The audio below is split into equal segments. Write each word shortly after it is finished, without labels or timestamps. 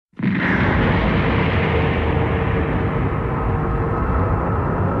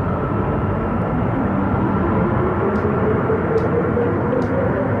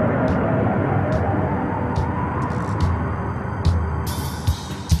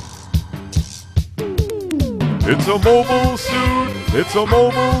It's a mobile suit, it's a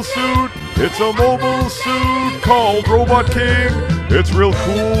mobile suit, it's a mobile suit called Robot King. It's real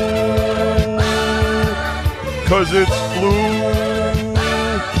cool, 'cause it's blue.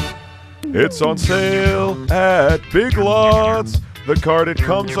 It's on sale at Big Lots. The card it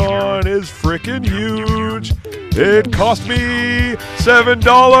comes on is frickin' huge. It cost me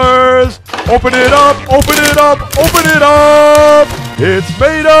 $7. Open it up, open it up, open it up! It's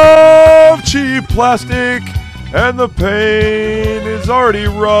made of cheap plastic, and the paint is already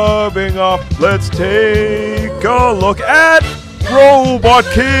rubbing off. Let's take a look at Robot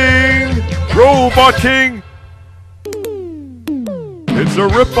King! Robot King! It's a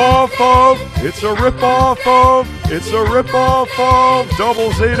rip-off of, it's a rip-off of, it's a rip-off of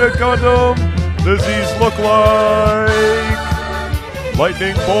Double Zeta Gundam. Does these look like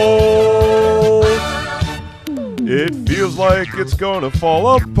lightning bolts? It feels like it's gonna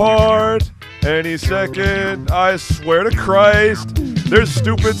fall apart any second, I swear to Christ. There's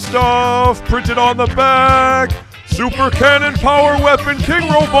stupid stuff printed on the back. Super Cannon Power Weapon King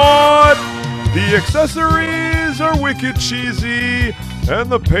Robot. The accessories are wicked cheesy, and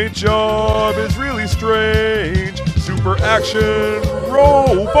the paint job is really strange. Super Action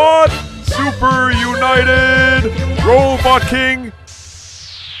Robot, Super United Robot King.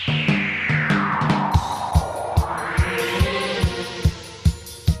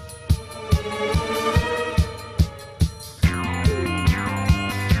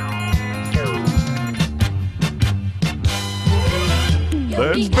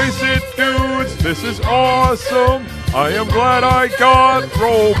 Let's face it, dudes, this is awesome. I am glad I got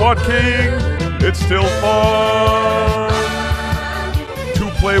Robot King. It's still fun to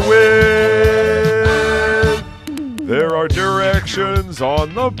play with. There are directions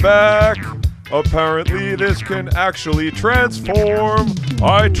on the back. Apparently this can actually transform.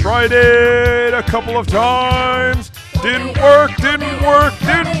 I tried it a couple of times. Didn't work, didn't work,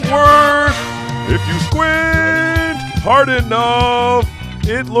 didn't work. If you squint hard enough,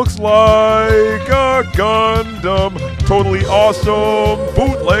 it looks like a Gundam. Totally awesome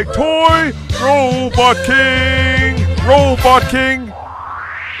bootleg toy. Robot King! Robot King!